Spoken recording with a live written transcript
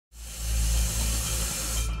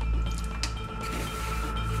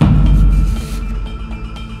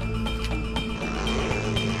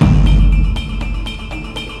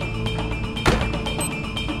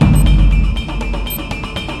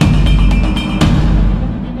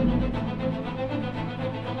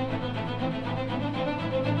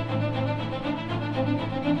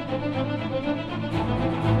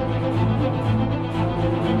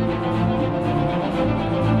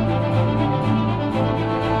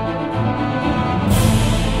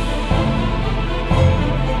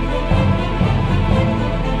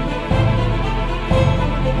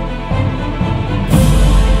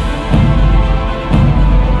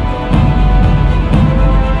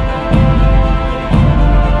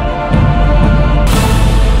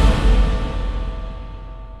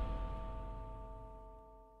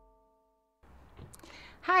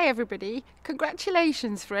everybody,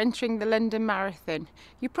 congratulations for entering the London Marathon.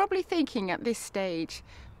 You're probably thinking at this stage,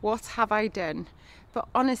 what have I done? But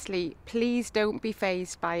honestly, please don't be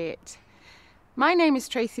fazed by it. My name is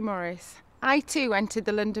Tracey Morris. I too entered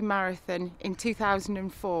the London Marathon in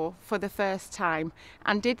 2004 for the first time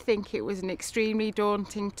and did think it was an extremely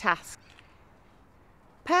daunting task.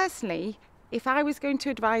 Personally, if I was going to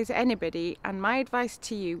advise anybody, and my advice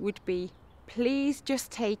to you would be, please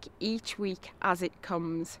just take each week as it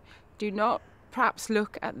comes. Do not perhaps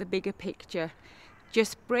look at the bigger picture.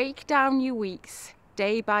 Just break down your weeks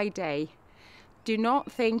day by day. Do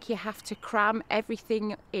not think you have to cram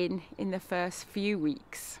everything in the first few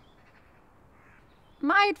weeks.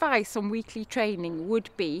 My advice on weekly training would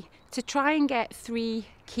be to try and get 3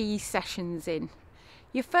 key sessions in.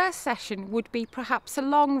 Your first session would be perhaps a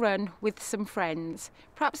long run with some friends.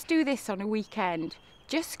 Perhaps do this on a weekend.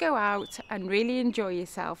 Just go out and really enjoy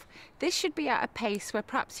yourself. This should be at a pace where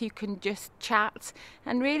perhaps you can just chat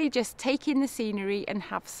and really just take in the scenery and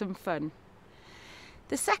have some fun.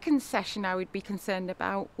 The second session I would be concerned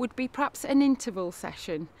about would be perhaps an interval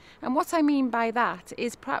session. And what I mean by that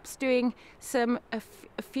is perhaps doing a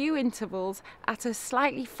few intervals at a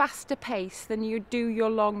slightly faster pace than you do your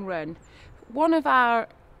long run. One of our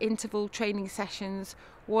interval training sessions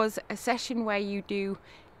was a session where you do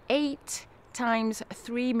 8 times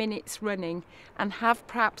 3 minutes running and have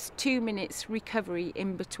perhaps 2 minutes recovery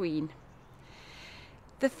in between.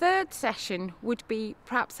 The third session would be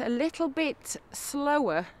perhaps a little bit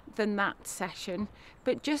slower than that session,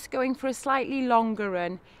 but just going for a slightly longer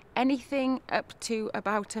run, anything up to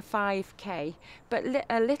about a 5k, but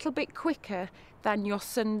a little bit quicker than your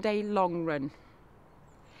Sunday long run.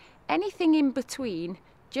 Anything in between,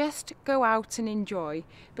 just go out and enjoy.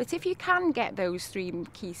 But if you can get those 3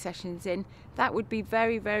 key sessions in, that would be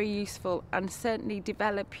very, very useful and certainly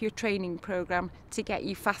develop your training programme to get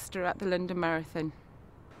you faster at the London Marathon.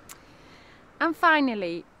 And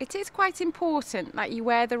finally, it is quite important that you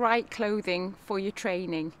wear the right clothing for your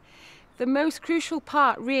training. The most crucial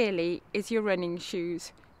part really is your running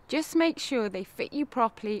shoes. Just make sure they fit you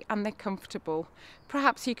properly and they're comfortable.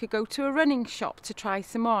 Perhaps you could go to a running shop to try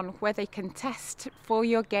some on where they can test for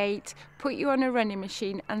your gait, put you on a running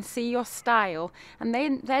machine and see your style, and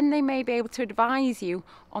then they may be able to advise you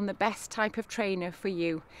on the best type of trainer for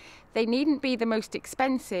you. They needn't be the most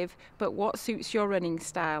expensive, but what suits your running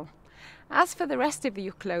style. As for the rest of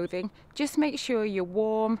your clothing, just make sure you're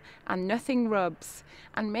warm and nothing rubs,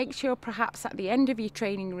 and make sure perhaps at the end of your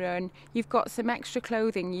training run you've got some extra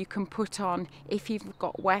clothing you can put on if you've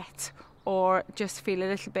got wet or just feel a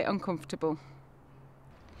little bit uncomfortable.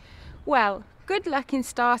 Well, good luck in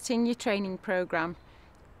starting your training programme.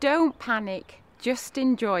 Don't panic, just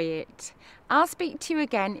enjoy it. I'll speak to you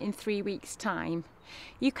again in 3 weeks' time.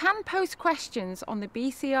 You can post questions on the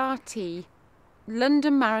BCRT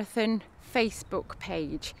London Marathon Facebook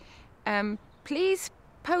page. Please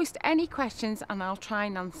post any questions and I'll try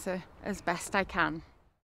and answer as best I can.